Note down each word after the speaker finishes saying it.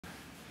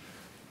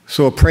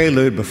So a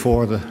prelude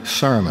before the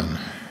sermon,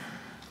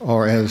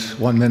 or as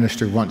one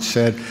minister once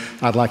said,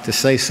 I'd like to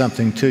say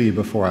something to you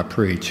before I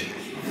preach.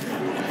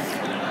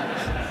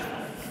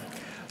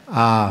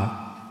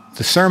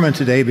 The sermon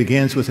today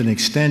begins with an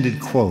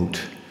extended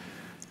quote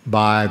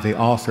by the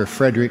author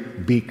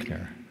Frederick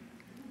Buechner.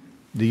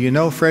 Do you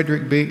know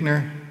Frederick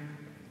Buechner?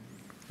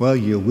 Well,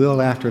 you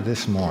will after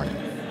this morning.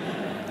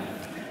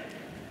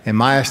 In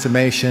my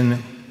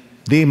estimation,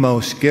 the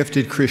most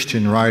gifted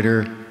Christian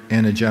writer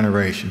in a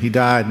generation. He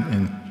died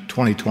in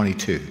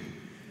 2022,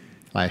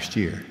 last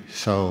year.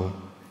 So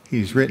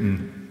he's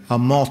written a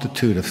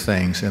multitude of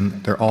things,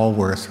 and they're all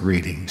worth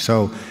reading.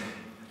 So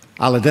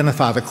I'll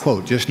identify the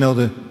quote. Just know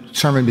the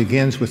sermon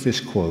begins with this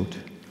quote,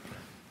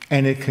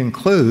 and it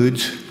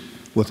concludes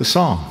with a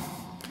song.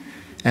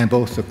 And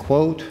both the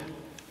quote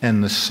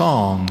and the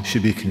song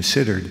should be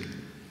considered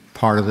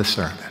part of the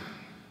sermon.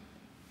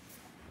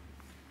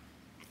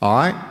 All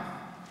right?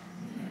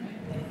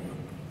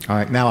 All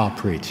right, now I'll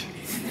preach.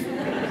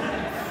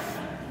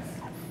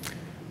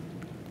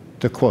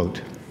 The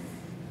quote.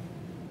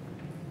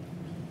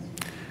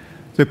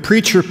 The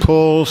preacher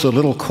pulls a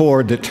little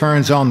cord that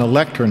turns on the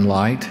lectern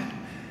light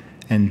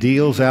and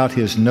deals out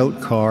his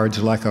note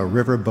cards like a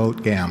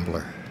riverboat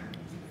gambler.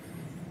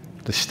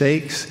 The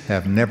stakes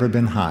have never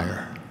been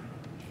higher.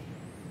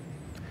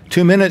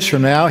 2 minutes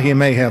from now, he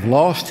may have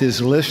lost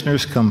his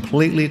listeners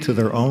completely to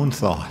their own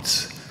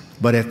thoughts,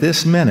 but at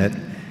this minute,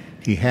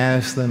 he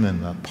has them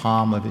in the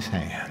palm of his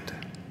hand.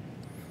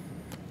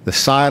 The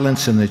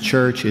silence in the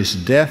church is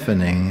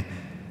deafening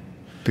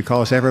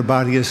because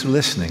everybody is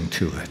listening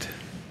to it.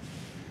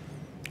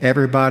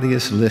 Everybody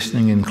is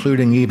listening,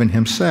 including even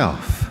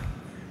himself.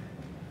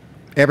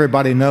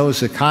 Everybody knows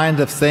the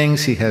kind of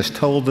things he has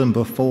told them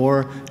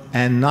before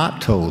and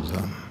not told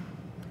them.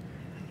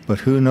 But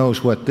who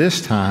knows what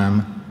this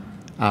time,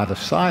 out of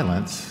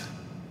silence,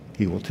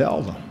 he will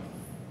tell them.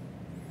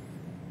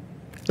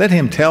 Let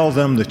him tell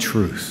them the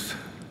truth.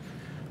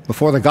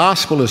 Before the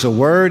gospel is a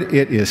word,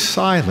 it is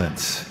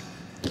silence.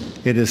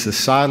 It is the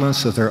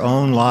silence of their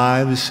own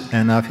lives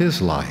and of his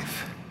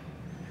life.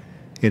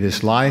 It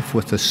is life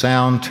with the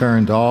sound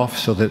turned off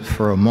so that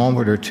for a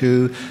moment or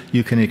two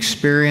you can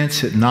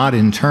experience it not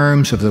in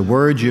terms of the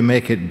words you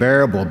make it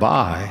bearable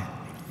by,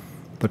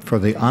 but for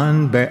the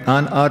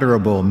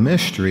unutterable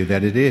mystery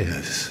that it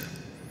is.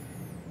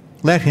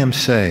 Let him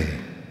say,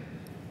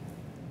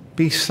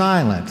 "Be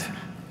silent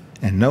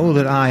and know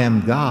that I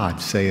am God,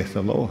 saith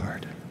the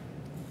Lord."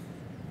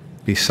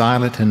 Be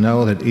silent and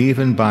know that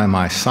even by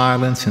my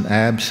silence and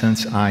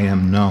absence I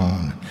am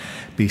known.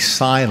 Be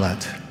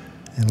silent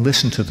and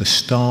listen to the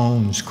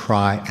stones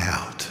cry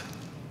out.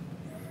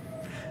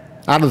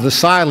 Out of the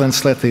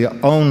silence let the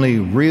only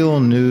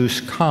real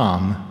news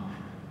come,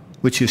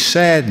 which is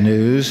sad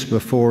news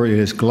before it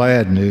is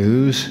glad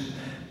news,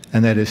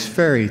 and that is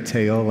fairy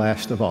tale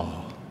last of all.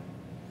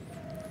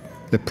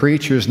 The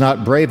preacher is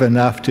not brave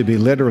enough to be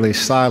literally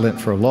silent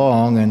for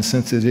long, and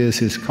since it is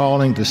his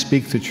calling to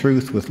speak the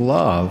truth with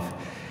love,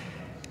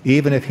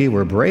 even if he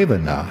were brave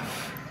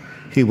enough,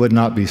 he would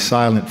not be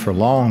silent for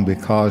long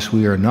because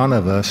we are none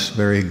of us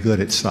very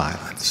good at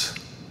silence.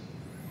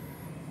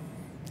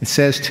 It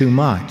says too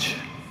much.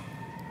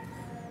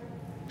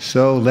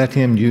 So let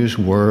him use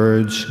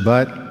words,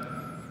 but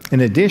in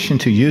addition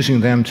to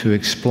using them to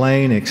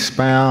explain,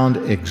 expound,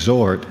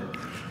 exhort,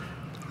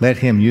 let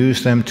him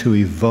use them to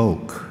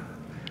evoke,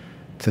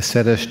 to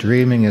set us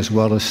dreaming as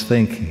well as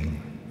thinking,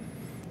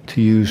 to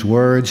use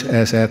words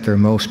as at their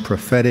most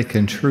prophetic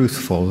and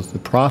truthful, the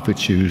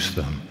prophets used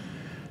them,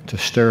 to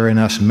stir in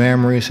us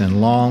memories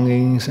and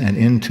longings and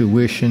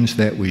intuitions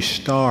that we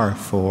starve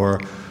for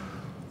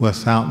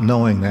without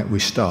knowing that we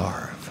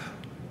starve.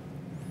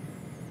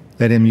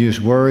 Let him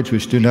use words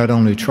which do not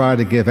only try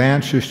to give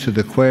answers to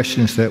the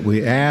questions that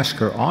we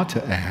ask or ought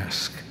to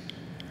ask,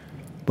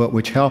 but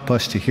which help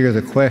us to hear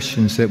the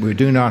questions that we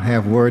do not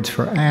have words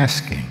for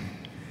asking,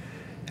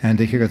 and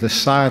to hear the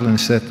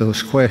silence that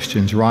those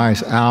questions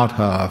rise out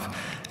of,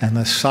 and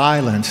the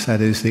silence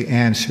that is the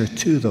answer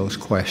to those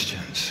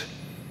questions.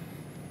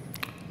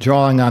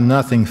 Drawing on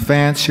nothing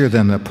fancier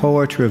than the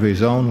poetry of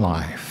his own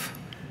life,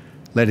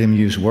 let him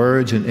use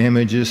words and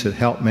images that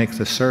help make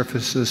the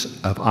surfaces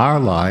of our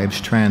lives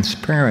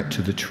transparent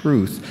to the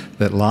truth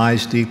that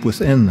lies deep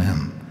within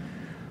them,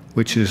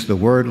 which is the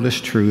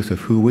wordless truth of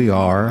who we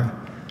are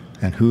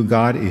and who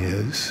God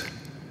is,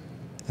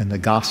 and the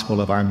gospel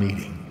of our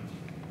meeting.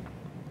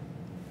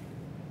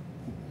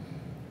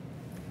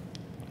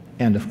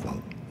 End of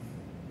quote.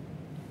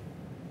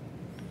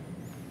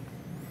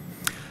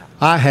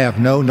 I have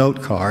no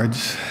note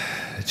cards,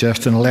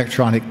 just an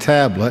electronic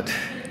tablet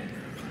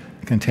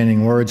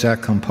containing words I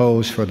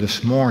composed for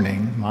this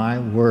morning, my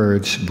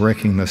words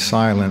breaking the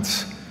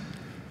silence,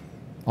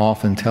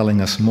 often telling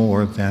us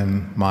more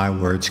than my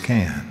words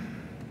can.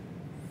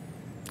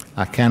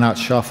 I cannot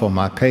shuffle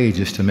my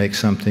pages to make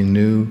something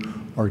new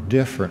or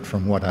different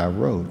from what I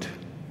wrote.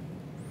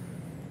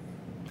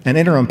 An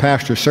interim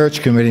pastor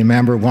search committee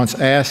member once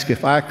asked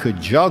if I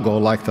could juggle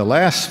like the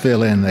last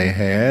fill-in they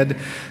had,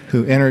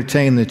 who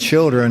entertained the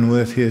children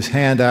with his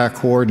hand-eye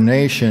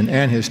coordination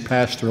and his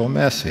pastoral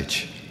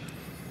message.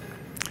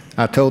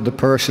 I told the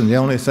person the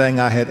only thing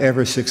I had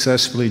ever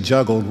successfully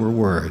juggled were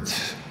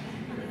words.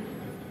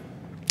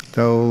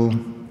 Though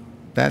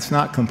that's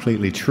not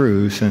completely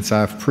true, since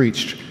I've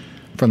preached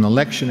from the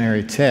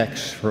lectionary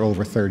text for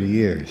over 30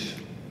 years.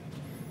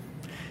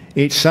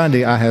 Each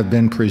Sunday I have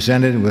been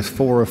presented with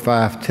 4 or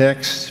 5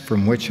 texts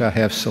from which I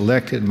have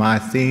selected my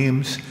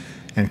themes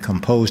and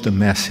composed a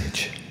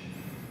message.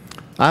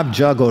 I've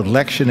juggled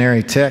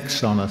lectionary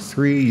texts on a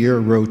 3-year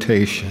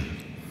rotation.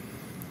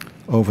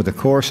 Over the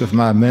course of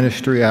my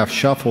ministry, I've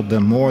shuffled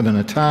them more than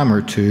a time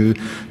or two,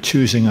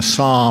 choosing a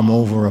psalm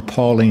over a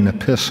Pauline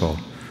epistle,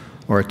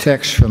 or a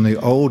text from the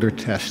Older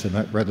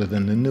Testament rather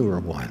than the newer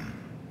one.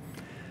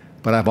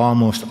 But I've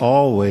almost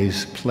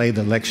always played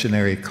the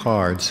lectionary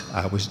cards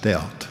I was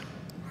dealt.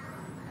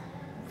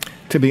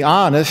 To be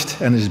honest,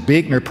 and as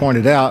Buechner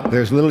pointed out,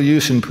 there's little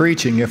use in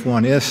preaching if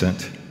one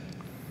isn't.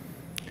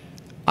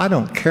 I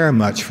don't care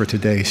much for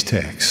today's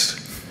text.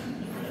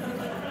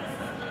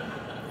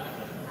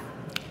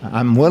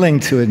 I'm willing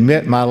to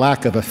admit my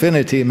lack of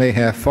affinity may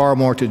have far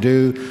more to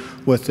do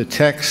with the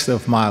text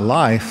of my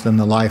life than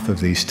the life of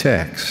these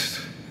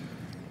texts.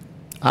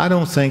 I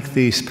don't think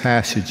these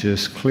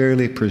passages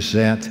clearly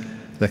present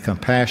the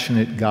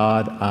compassionate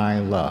God I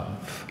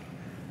love,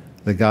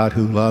 the God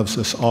who loves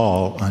us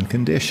all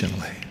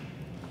unconditionally.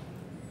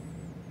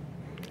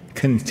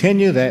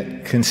 Consider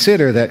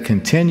that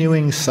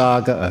continuing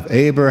saga of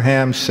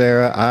Abraham,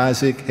 Sarah,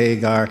 Isaac,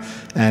 Hagar,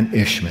 and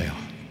Ishmael.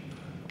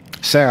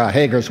 Sarah,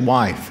 Hagar's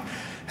wife,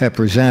 had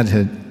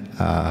presented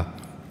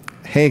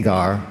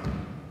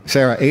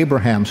Sarah,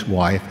 Abraham's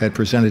wife, had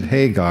presented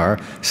Hagar,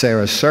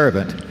 Sarah's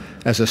servant,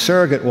 as a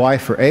surrogate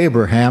wife for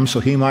Abraham so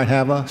he might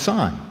have a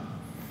son.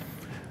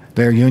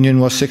 Their union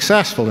was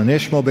successful, and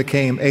Ishmael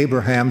became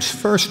Abraham's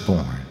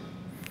firstborn.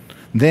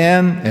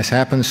 Then, as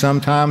happens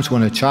sometimes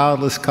when a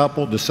childless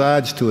couple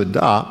decides to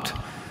adopt,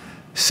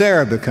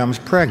 Sarah becomes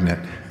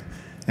pregnant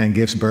and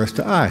gives birth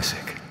to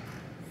Isaac.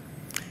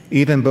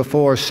 Even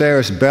before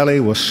Sarah's belly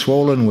was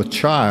swollen with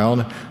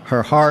child,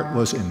 her heart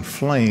was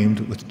inflamed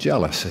with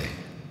jealousy.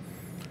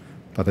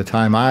 By the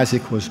time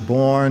Isaac was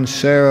born,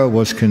 Sarah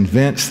was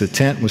convinced the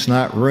tent was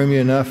not roomy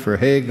enough for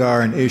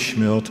Hagar and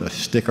Ishmael to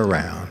stick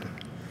around.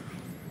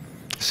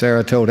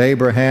 Sarah told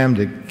Abraham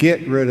to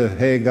get rid of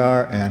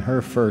Hagar and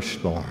her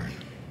firstborn.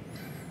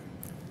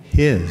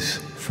 His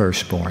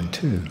firstborn,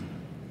 too.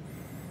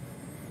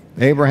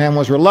 Abraham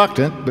was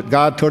reluctant, but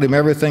God told him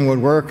everything would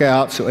work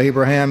out, so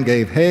Abraham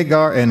gave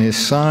Hagar and his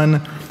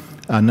son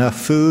enough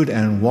food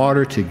and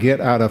water to get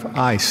out of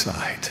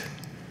eyesight,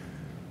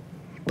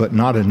 but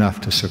not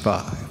enough to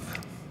survive.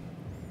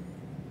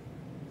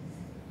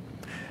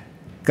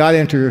 God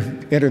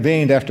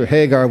intervened after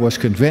Hagar was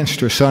convinced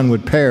her son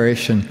would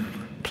perish and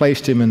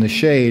placed him in the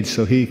shade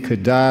so he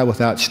could die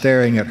without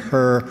staring at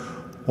her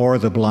or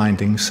the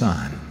blinding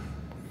sun.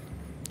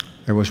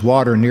 There was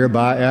water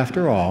nearby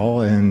after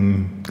all,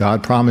 and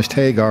God promised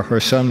Hagar her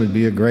son would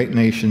be a great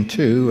nation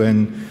too,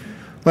 and,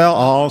 well,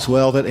 all's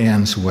well that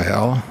ends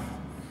well.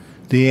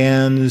 The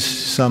ends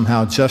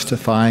somehow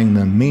justifying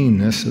the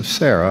meanness of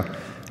Sarah,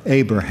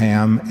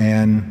 Abraham,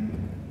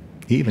 and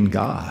even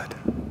God.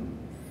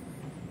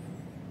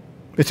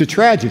 It's a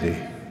tragedy,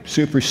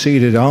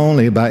 superseded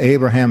only by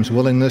Abraham's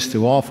willingness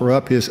to offer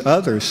up his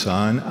other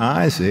son,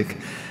 Isaac,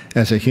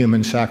 as a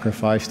human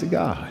sacrifice to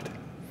God.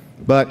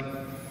 But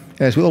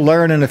as we'll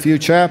learn in a few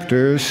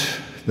chapters,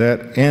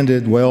 that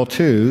ended well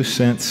too,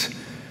 since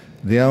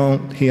he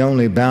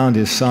only bound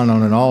his son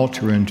on an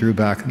altar and drew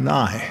back a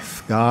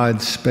knife.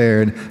 God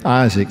spared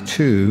Isaac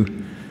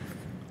too,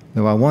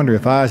 though I wonder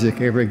if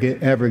Isaac ever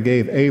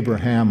gave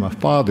Abraham a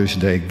Father's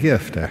Day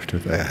gift after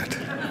that.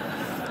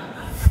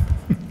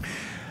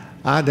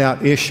 I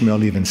doubt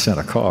Ishmael even sent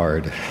a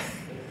card,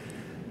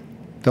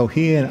 though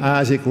he and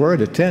Isaac were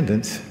in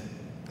attendance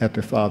at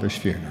their father's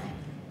funeral.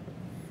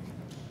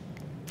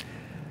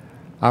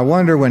 I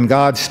wonder when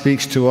God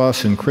speaks to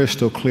us in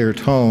crystal clear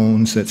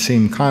tones that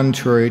seem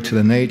contrary to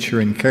the nature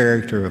and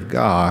character of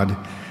God,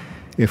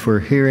 if we're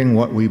hearing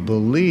what we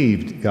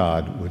believed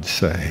God would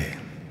say.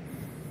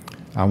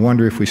 I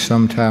wonder if we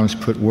sometimes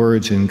put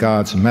words in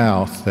God's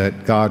mouth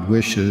that God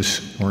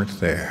wishes weren't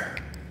there.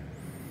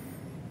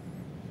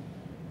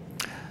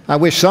 I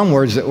wish some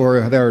words that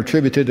are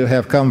attributed to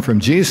have come from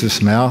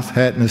Jesus' mouth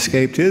hadn't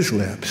escaped his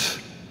lips.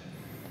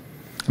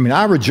 I mean,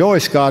 I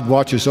rejoice God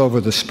watches over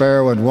the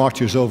sparrow and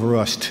watches over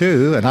us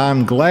too, and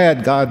I'm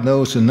glad God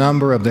knows the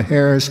number of the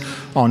hairs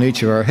on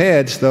each of our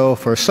heads, though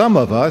for some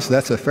of us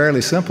that's a fairly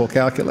simple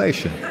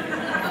calculation.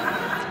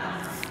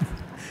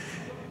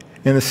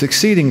 In the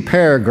succeeding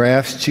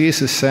paragraphs,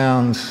 Jesus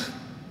sounds,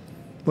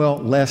 well,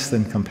 less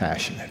than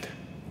compassionate.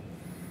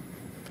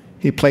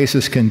 He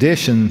places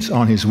conditions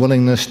on his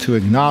willingness to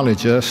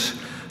acknowledge us,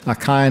 a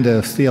kind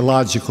of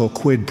theological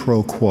quid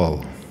pro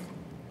quo.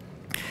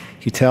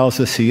 He tells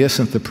us he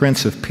isn't the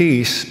Prince of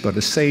Peace, but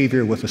a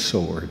Savior with a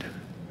sword.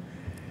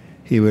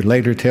 He would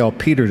later tell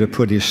Peter to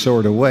put his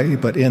sword away,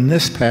 but in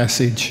this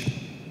passage,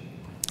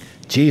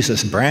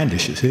 Jesus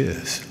brandishes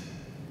his.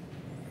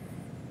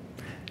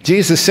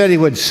 Jesus said he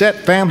would set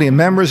family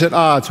members at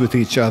odds with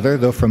each other,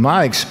 though from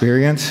my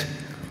experience,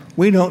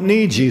 we don't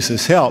need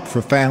Jesus' help for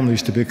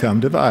families to become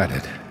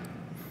divided.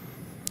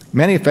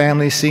 Many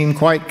families seem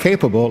quite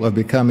capable of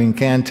becoming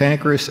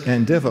cantankerous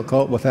and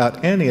difficult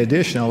without any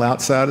additional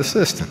outside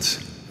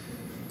assistance.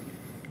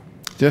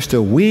 Just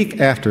a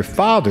week after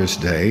Father's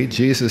Day,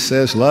 Jesus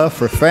says love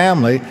for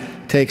family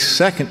takes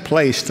second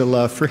place to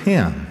love for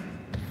Him.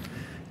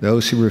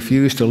 Those who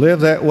refuse to live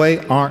that way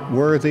aren't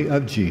worthy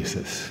of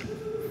Jesus.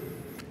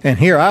 And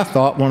here I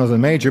thought one of the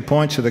major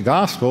points of the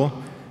gospel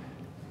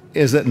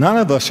is that none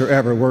of us are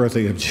ever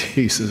worthy of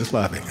Jesus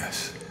loving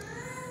us.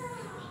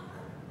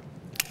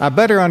 I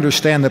better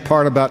understand the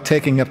part about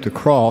taking up the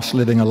cross,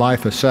 living a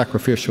life of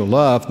sacrificial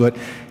love, but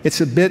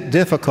it's a bit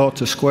difficult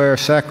to square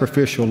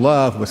sacrificial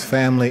love with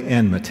family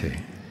enmity.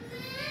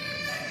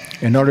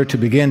 In order to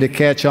begin to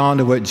catch on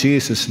to what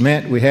Jesus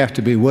meant, we have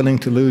to be willing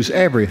to lose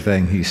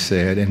everything He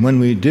said, and when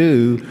we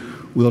do,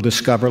 we'll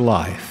discover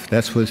life.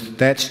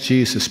 That's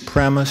Jesus'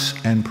 premise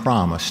and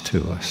promise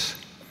to us.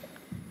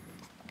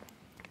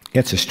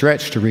 It's a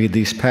stretch to read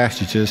these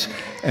passages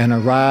and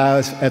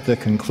arrive at the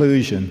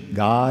conclusion,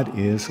 God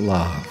is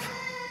love.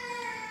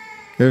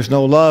 There's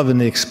no love in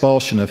the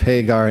expulsion of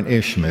Hagar and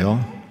Ishmael.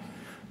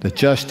 The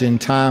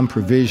just-in-time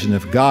provision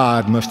of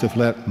God must have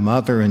left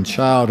mother and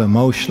child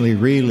emotionally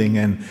reeling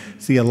and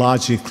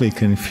theologically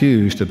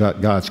confused about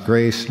God's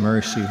grace,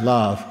 mercy,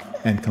 love,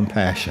 and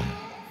compassion.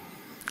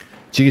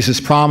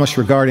 Jesus' promise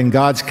regarding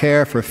God's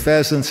care for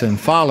pheasants and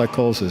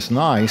follicles is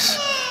nice,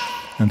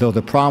 and though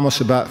the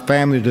promise about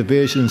family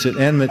divisions and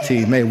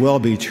enmity may well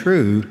be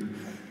true,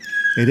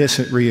 it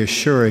isn't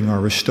reassuring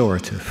or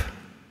restorative.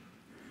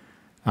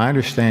 I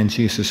understand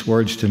Jesus'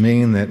 words to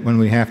mean that when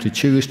we have to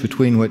choose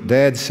between what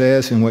Dad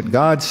says and what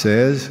God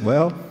says,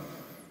 well,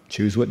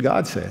 choose what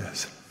God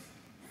says.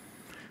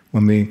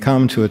 When we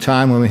come to a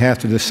time when we have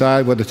to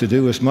decide whether to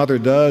do as Mother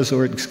does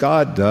or as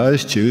God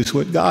does, choose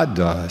what God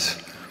does.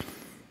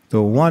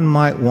 Though one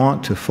might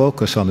want to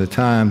focus on the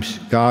times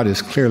God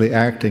is clearly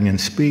acting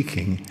and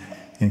speaking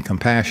in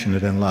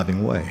compassionate and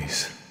loving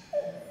ways.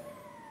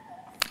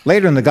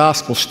 Later in the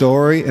gospel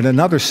story, in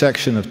another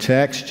section of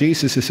text,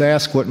 Jesus is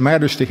asked what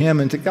matters to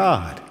Him and to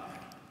God.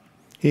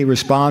 He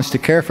responds to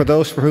care for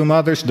those for whom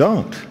others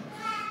don't,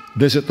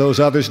 visit those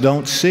others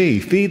don't see,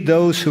 feed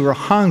those who are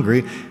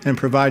hungry, and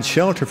provide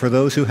shelter for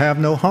those who have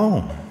no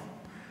home.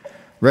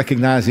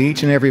 Recognize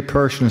each and every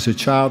person as a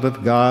child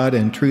of God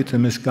and treat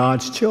them as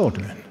God's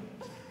children.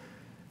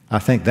 I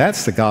think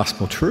that's the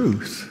gospel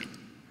truth.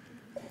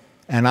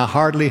 And I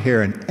hardly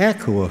hear an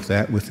echo of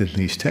that within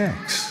these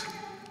texts.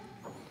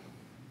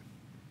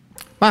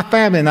 My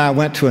family and I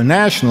went to a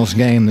Nationals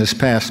game this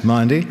past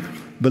Monday,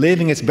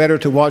 believing it's better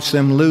to watch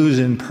them lose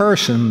in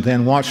person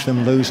than watch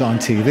them lose on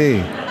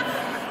TV.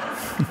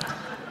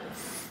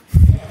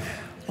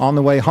 On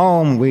the way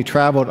home, we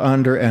traveled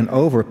under an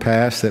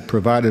overpass that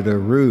provided a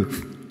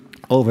roof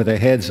over the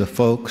heads of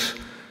folks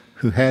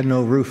who had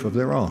no roof of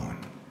their own.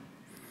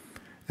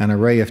 An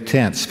array of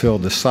tents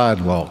filled the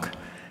sidewalk,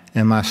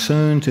 and my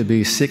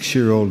soon-to-be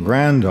 6-year-old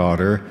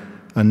granddaughter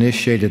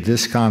initiated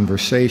this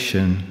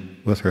conversation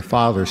with her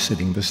father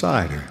sitting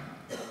beside her.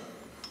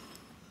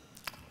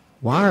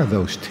 Why are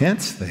those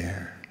tents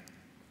there?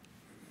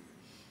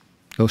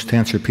 Those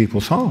tents are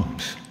people's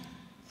homes.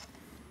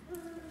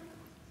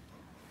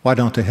 Why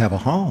don't they have a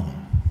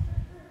home?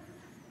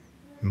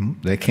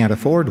 They can't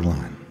afford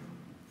one.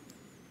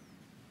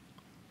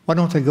 Why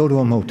don't they go to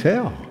a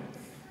motel?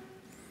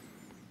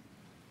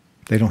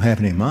 They don't have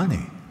any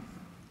money.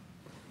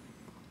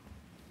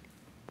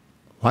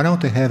 Why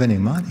don't they have any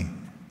money?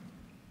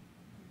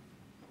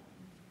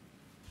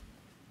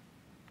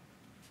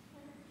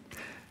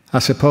 I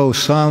suppose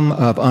some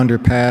of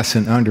underpass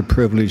and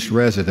underprivileged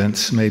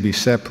residents may be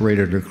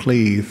separated or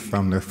cleaved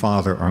from their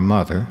father or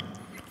mother.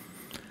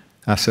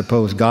 I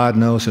suppose God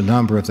knows the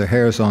number of the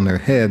hairs on their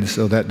heads,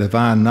 so that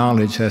divine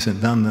knowledge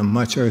hasn't done them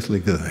much earthly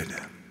good.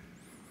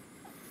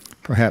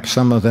 Perhaps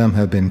some of them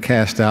have been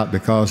cast out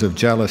because of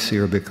jealousy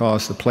or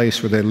because the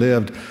place where they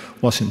lived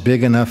wasn't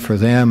big enough for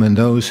them and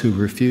those who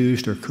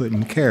refused or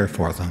couldn't care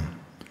for them.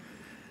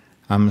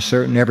 I'm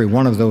certain every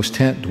one of those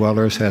tent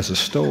dwellers has a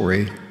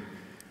story,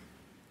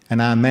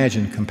 and I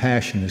imagine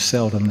compassion is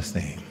seldom the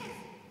theme.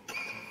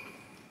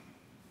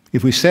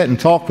 If we sat and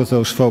talked with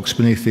those folks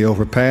beneath the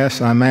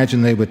overpass, I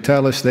imagine they would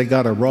tell us they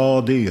got a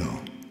raw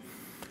deal.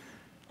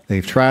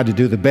 They've tried to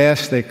do the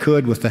best they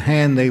could with the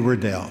hand they were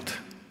dealt.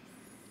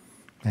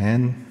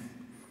 And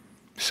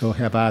so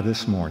have I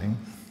this morning.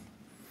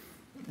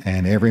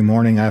 And every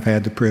morning I've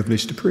had the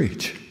privilege to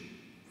preach.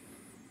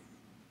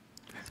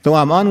 Though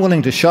I'm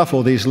unwilling to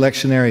shuffle these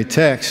lectionary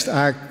texts,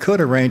 I could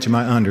arrange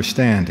my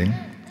understanding.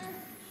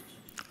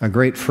 A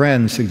great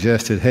friend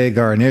suggested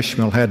Hagar and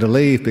Ishmael had to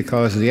leave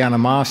because the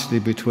animosity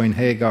between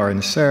Hagar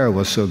and Sarah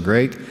was so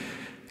great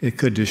it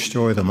could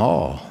destroy them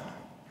all.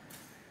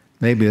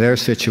 Maybe their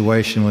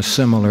situation was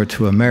similar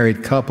to a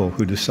married couple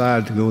who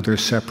decided to go their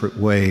separate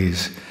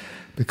ways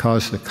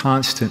because the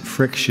constant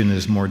friction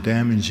is more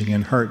damaging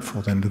and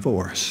hurtful than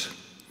divorce.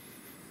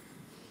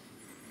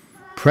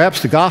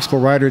 Perhaps the gospel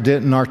writer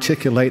didn't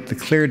articulate the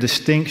clear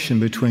distinction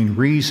between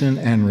reason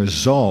and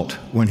result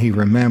when he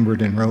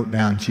remembered and wrote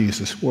down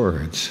Jesus'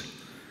 words.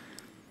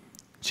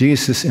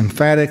 Jesus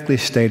emphatically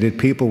stated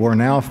people were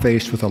now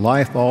faced with a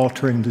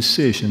life-altering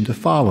decision to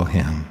follow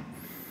him.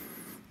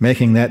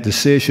 Making that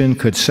decision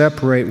could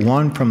separate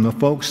one from the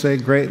folks they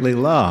greatly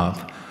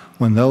love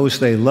when those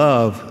they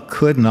love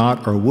could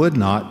not or would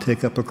not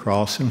take up a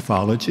cross and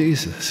follow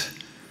Jesus.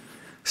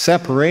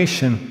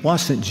 Separation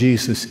wasn't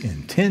Jesus'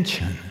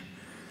 intention.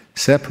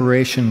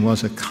 Separation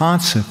was a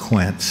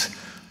consequence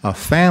of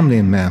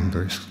family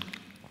members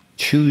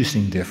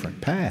choosing different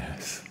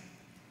paths.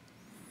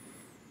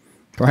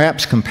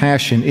 Perhaps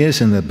compassion is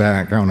in the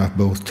background of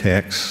both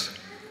texts,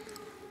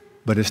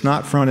 but it's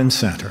not front and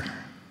center.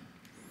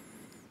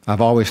 I've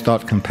always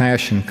thought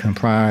compassion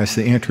comprised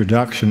the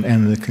introduction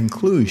and the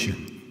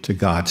conclusion to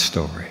God's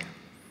story.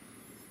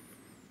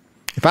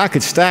 If I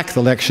could stack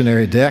the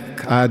lectionary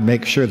deck, I'd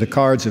make sure the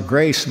cards of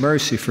grace,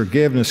 mercy,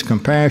 forgiveness,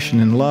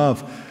 compassion, and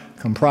love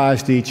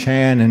comprised each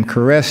hand and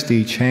caressed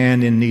each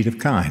hand in need of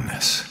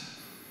kindness.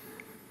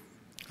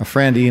 A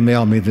friend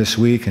emailed me this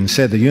week and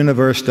said the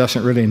universe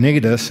doesn't really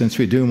need us since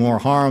we do more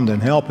harm than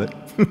help it.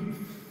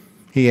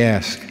 He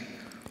asked,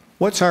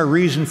 "What's our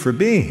reason for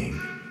being?"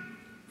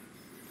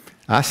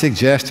 I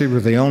suggested we're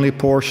the only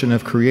portion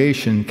of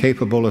creation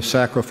capable of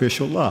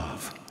sacrificial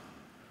love.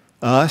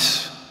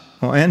 Us,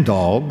 and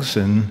dogs,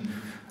 and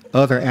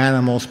other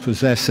animals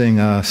possessing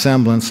a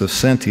semblance of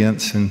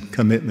sentience and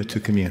commitment to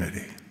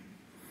community.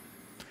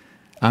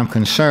 I'm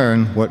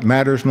concerned what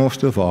matters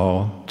most of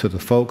all to the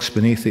folks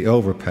beneath the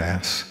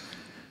overpass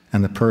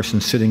and the person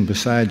sitting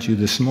beside you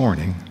this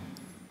morning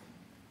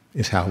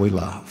is how we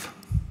love.